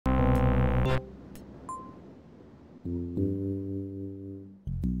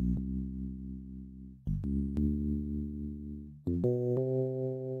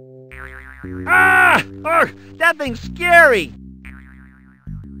Ah! Ugh, that thing's scary!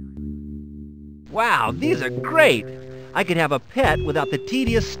 Wow, these are great! I could have a pet without the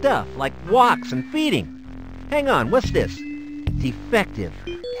tedious stuff like walks and feeding. Hang on, what's this? Defective,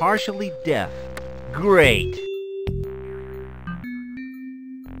 partially deaf. Great!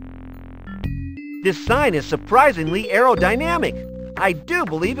 This sign is surprisingly aerodynamic. I do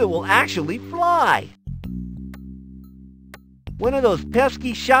believe it will actually fly. One of those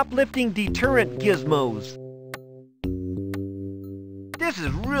pesky shoplifting deterrent gizmos. This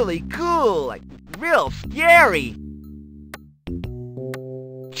is really cool, like real scary.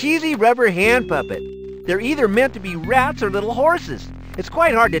 Cheesy rubber hand puppet. They're either meant to be rats or little horses. It's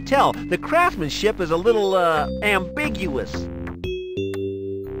quite hard to tell. The craftsmanship is a little, ambiguous.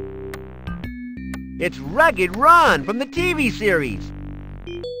 It's Rugged Ron from the TV series.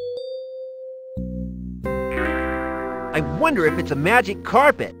 I wonder if it's a magic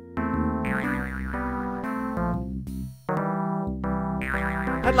carpet.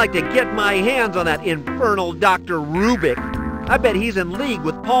 I'd like to get my hands on that infernal Dr. Rubik. I bet he's in league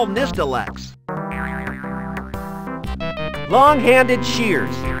with Paul Nistalax. Long-handed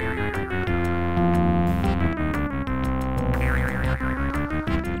shears.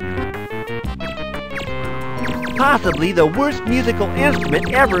 Possibly the worst musical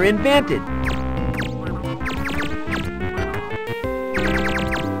instrument ever invented.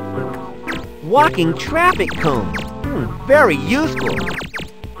 Walking traffic cones. Very useful.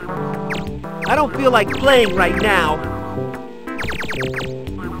 I don't feel like playing right now.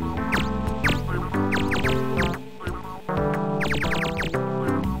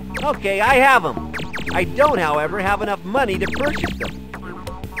 Okay, I have them. I don't, however, have enough money to purchase them.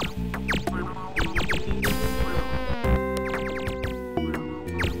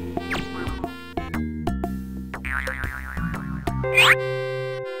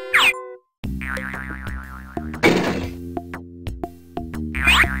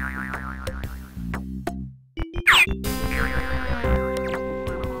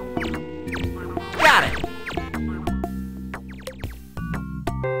 Got it.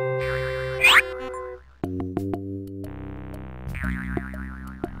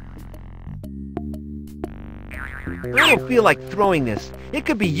 I don't feel like throwing this. It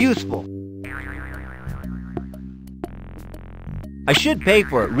could be useful. I should pay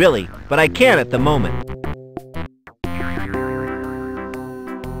for it, really, but I can't at the moment.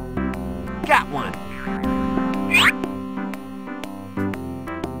 Got one.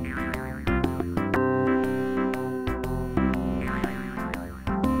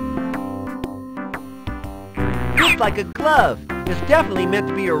 Looks like a glove. It's definitely meant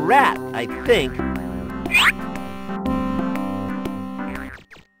to be a rat, I think.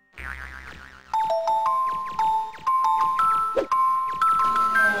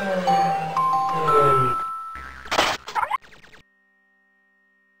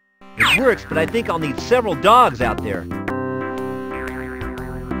 It works, but I think I'll need several dogs out there.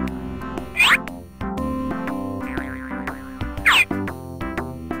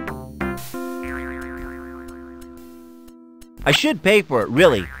 I should pay for it,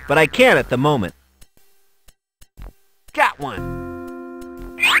 really, but I can't at the moment. Got one.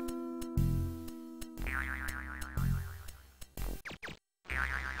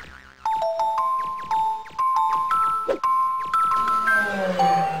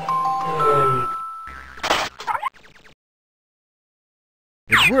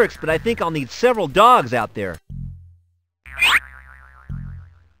 It works, but I think I'll need several dogs out there.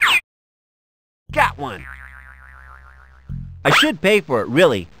 Got one. I should pay for it,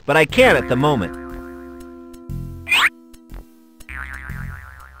 really, but I can't at the moment.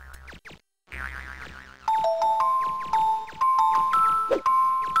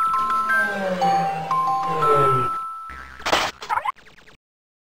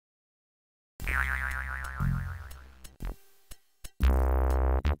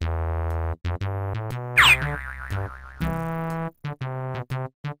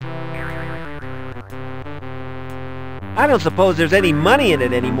 I don't suppose there's any money in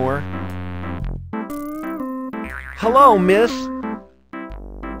it anymore. Hello, miss.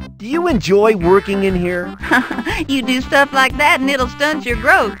 Do you enjoy working in here? You do stuff like that and it'll stunt your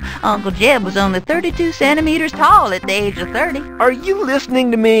growth. Uncle Jeb was only 32 centimeters tall at the age of 30. Are you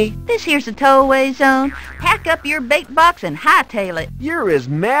listening to me? This here's a towaway zone. Pack up your bait box and hightail it. You're as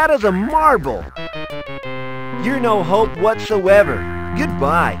mad as a marble. You're no hope whatsoever.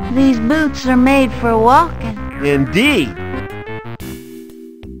 Goodbye. These boots are made for walking. Indeed.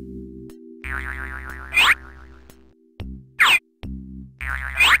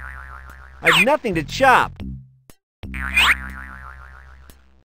 I've nothing to chop.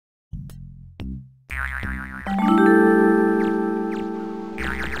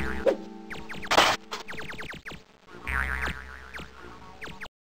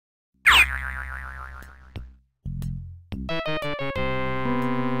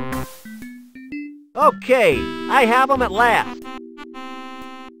 Okay, I have them at last.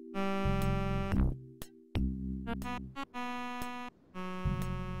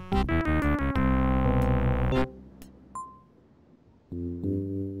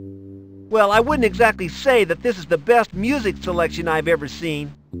 Well, I wouldn't exactly say that this is the best music selection I've ever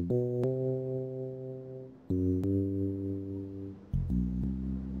seen.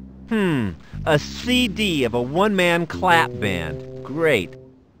 A CD of a one-man clap band. Great.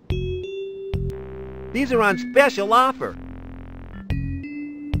 These are on special offer.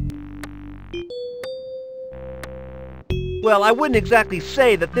 Well, I wouldn't exactly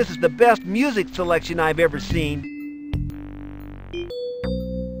say that this is the best music selection I've ever seen.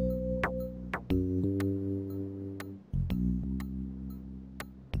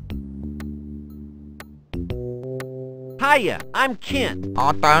 Hiya, I'm Kent.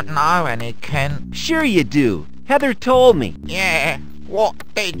 I don't know any, Kent. Sure you do. Heather told me. Yeah,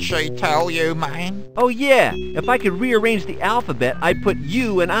 what did she tell you, man? Oh yeah, if I could rearrange the alphabet, I'd put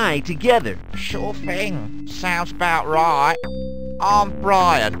you and I together. Sure thing. Sounds about right. I'm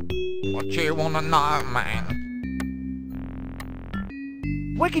Brian. What do you want to know, man?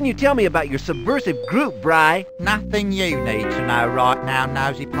 What can you tell me about your subversive group, Bri? Nothing you need to know right now,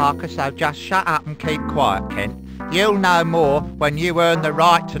 Nosy Parker, so just shut up and keep quiet, Kent. You'll know more when you earn the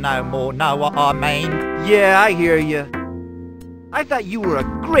right to know more, know what I mean? Yeah, I hear you. I thought you were a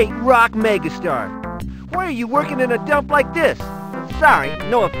great rock megastar. Why are you working in a dump like this? Sorry,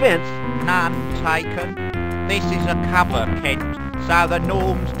 no offense. None taken. This is a cover, Kent, so the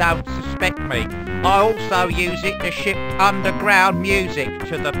norms don't suspect me. I also use it to ship underground music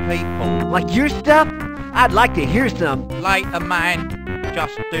to the people. Like your stuff? I'd like to hear some. Later, man.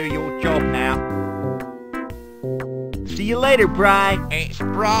 Just do your job now. See you later, Bri. It's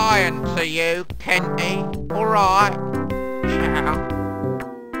Brian to you, Kenty. Alright. Ciao.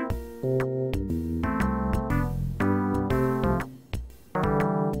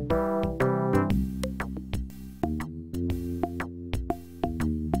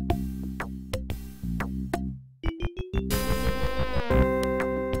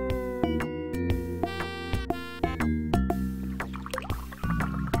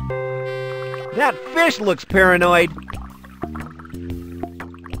 That fish looks paranoid.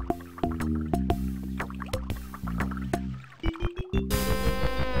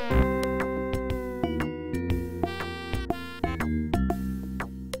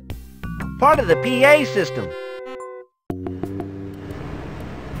 Part of the PA system.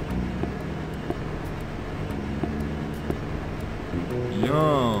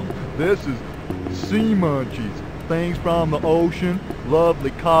 Yum. This is sea munchies. Things from the ocean.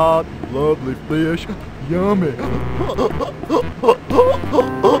 Lovely cod, lovely fish. Yummy.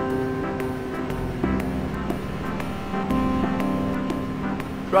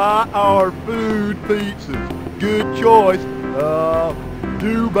 Try our food pizzas. Good choice.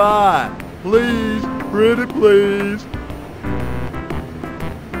 Dubai. Please, pretty please.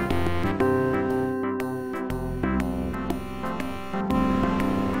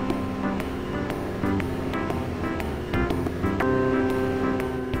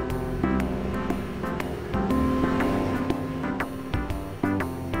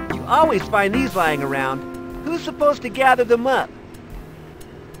 You always find these lying around. Who's supposed to gather them up?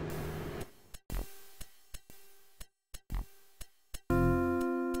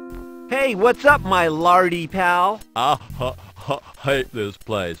 Hey, what's up, my lardy pal? I hate this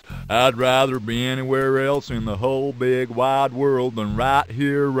place. I'd rather be anywhere else in the whole big wide world than right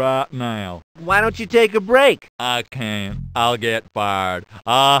here, right now. Why don't you take a break? I can't. I'll get fired.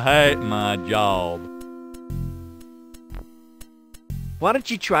 I hate my job. Why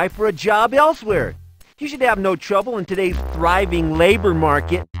don't you try for a job elsewhere? You should have no trouble in today's thriving labor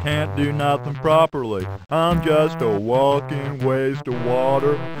market. Can't do nothing properly. I'm just a walking waste of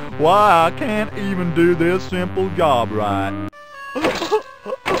water. Why, I can't even do this simple job right.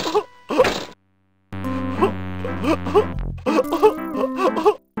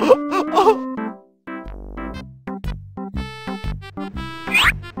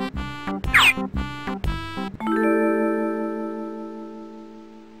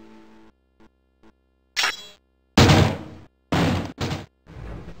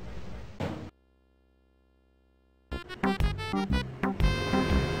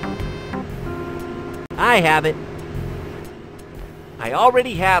 I have it. I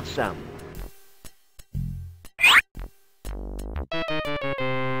already have some.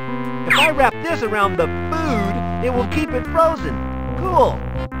 I wrap this around the food, it will keep it frozen. Cool.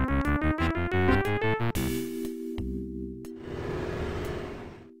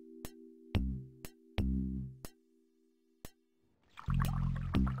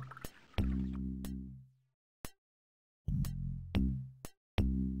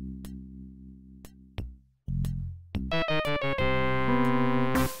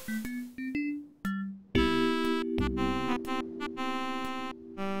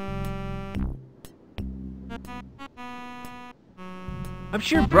 I'm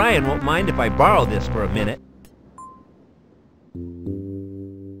sure Brian won't mind if I borrow this for a minute.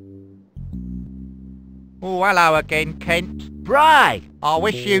 Oh, hello again, Kent. Bri! I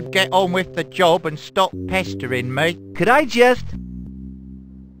wish you'd get on with the job and stop pestering me. Could I just...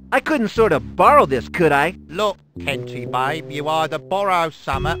 I couldn't sort of borrow this, could I? Look, Kenty babe, you either borrow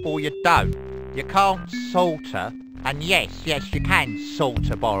summat or you don't. You can't sorta. And yes, you can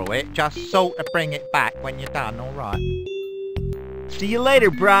sorta borrow it. Just sorta bring it back when you're done, alright? See you later,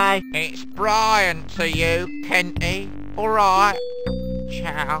 Bri. It's Brian to you, Kenty. Alright.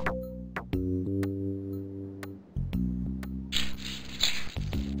 Ciao.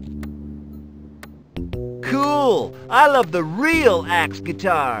 Cool. I love the real axe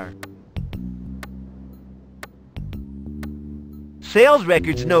guitar. Sales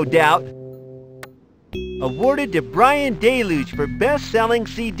records, no doubt. Awarded to Brian Deluge for best-selling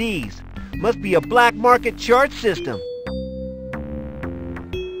CDs. Must be a black market chart system.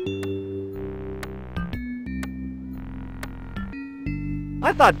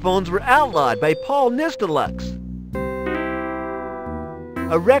 I thought phones were outlawed by Paul Nistelux.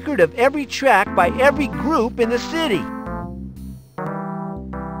 A record of every track by every group in the city.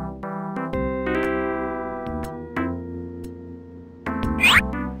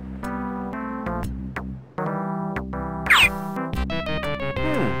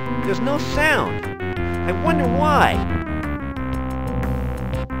 There's no sound. I wonder why.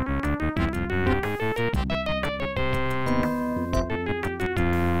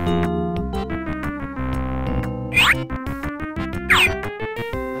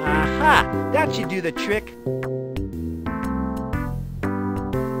 Aha! That should do the trick.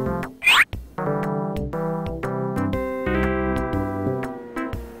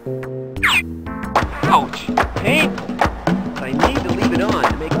 Ouch! Painful. But I need to leave it on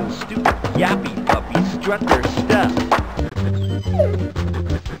to make those stupid yappy puppies strut their stuff.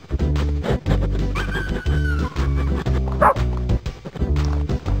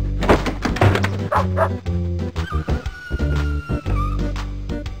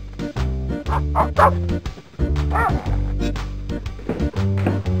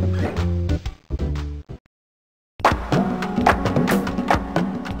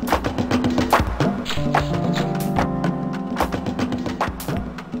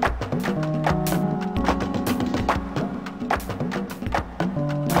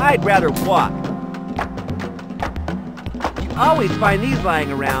 I'd rather walk. You always find these lying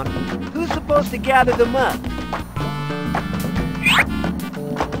around. Who's supposed to gather them up?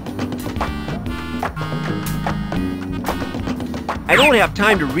 I don't have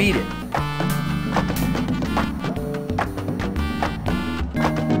time to read it.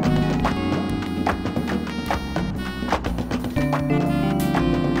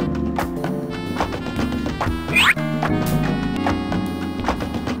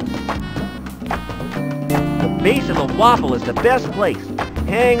 The base of the waffle is the best place.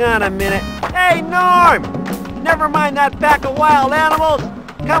 Hang on a minute. Hey, Norm! Never mind that pack of wild animals.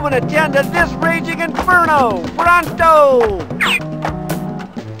 Come and attend to this raging inferno. Pronto!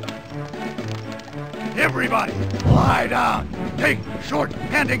 Everybody, lie down. Take short,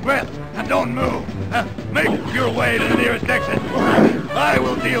 panting breaths, and don't move. Make your way to the nearest exit. I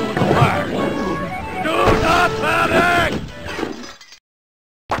will deal with the fire. Do not panic!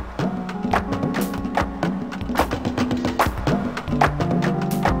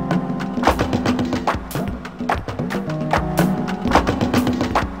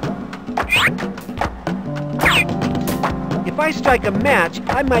 If I strike a match,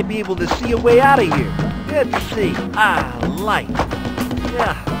 I might be able to see a way out of here. Let's see. Ah, light.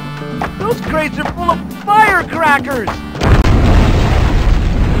 Yeah. Those crates are full of firecrackers!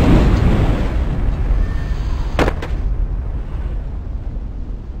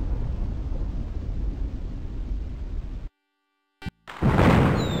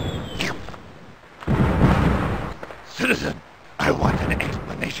 Citizen, I want an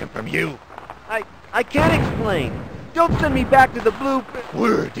explanation from you. I can't explain. Don't send me back to the blue...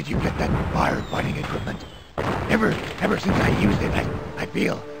 Where did you get that firefighting equipment? Ever since I used it, I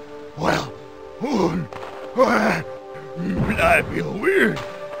feel... well... I feel weird.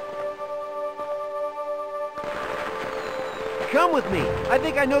 come with me. I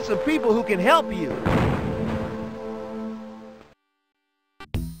think I know some people who can help you.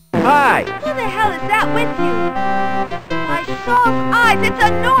 Hi. Who the hell is that with you? My soul's eyes, it's a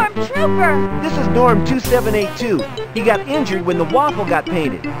Norm Trooper! This is Norm 2782. He got injured when the waffle got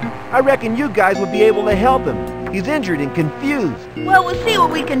painted. I reckon you guys would be able to help him. He's injured and confused. Well, we'll see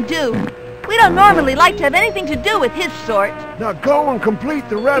what we can do. We don't normally like to have anything to do with his sort. Now go and complete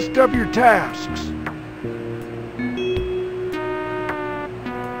the rest of your tasks.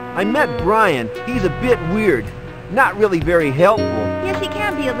 I met Brian. He's a bit weird. Not really very helpful. Yes, he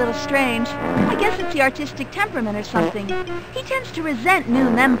can be a little strange. I guess it's the artistic temperament or something. He tends to resent new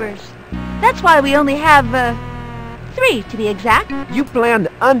members. That's why we only have, 3 to be exact. You plan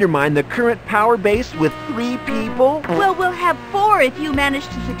to undermine the current power base with 3 people? Well, we'll have 4 if you manage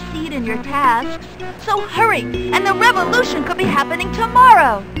to succeed in your tasks. So hurry, and the revolution could be happening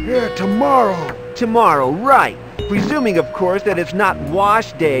tomorrow. Yeah, tomorrow. Tomorrow, right. Presuming, of course, that it's not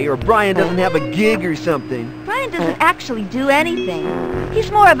wash day or Brian doesn't have a gig or something. Brian doesn't actually do anything. He's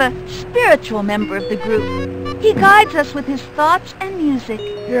more of a spiritual member of the group. He guides us with his thoughts and music.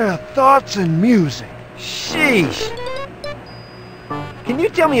 Yeah, thoughts and music. Sheesh. Can you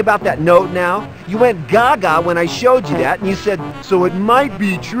tell me about that note now? You went gaga when I showed you that, and you said, so it might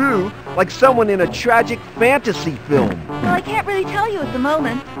be true, like someone in a tragic fantasy film. Well, I can't really tell you at the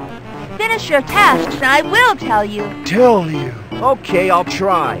moment. Finish your tasks, and I will tell you. Tell you. Okay, I'll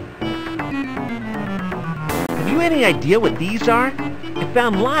try. Have you any idea what these are? I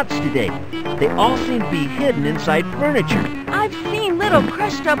found lots today. They all seem to be hidden inside furniture. I've seen little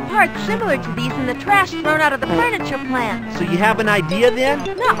crushed-up parts similar to these in the trash thrown out of the furniture plant. So you have an idea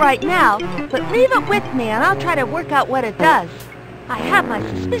then? Not right now, but leave it with me and I'll try to work out what it does. I have my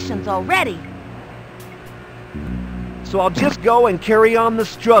suspicions already. So I'll just go and carry on the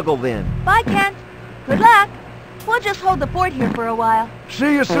struggle then. Bye, Kent. Good luck. We'll just hold the fort here for a while.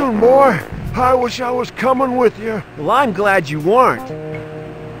 See you soon, boy. I wish I was coming with you. Well, I'm glad you weren't.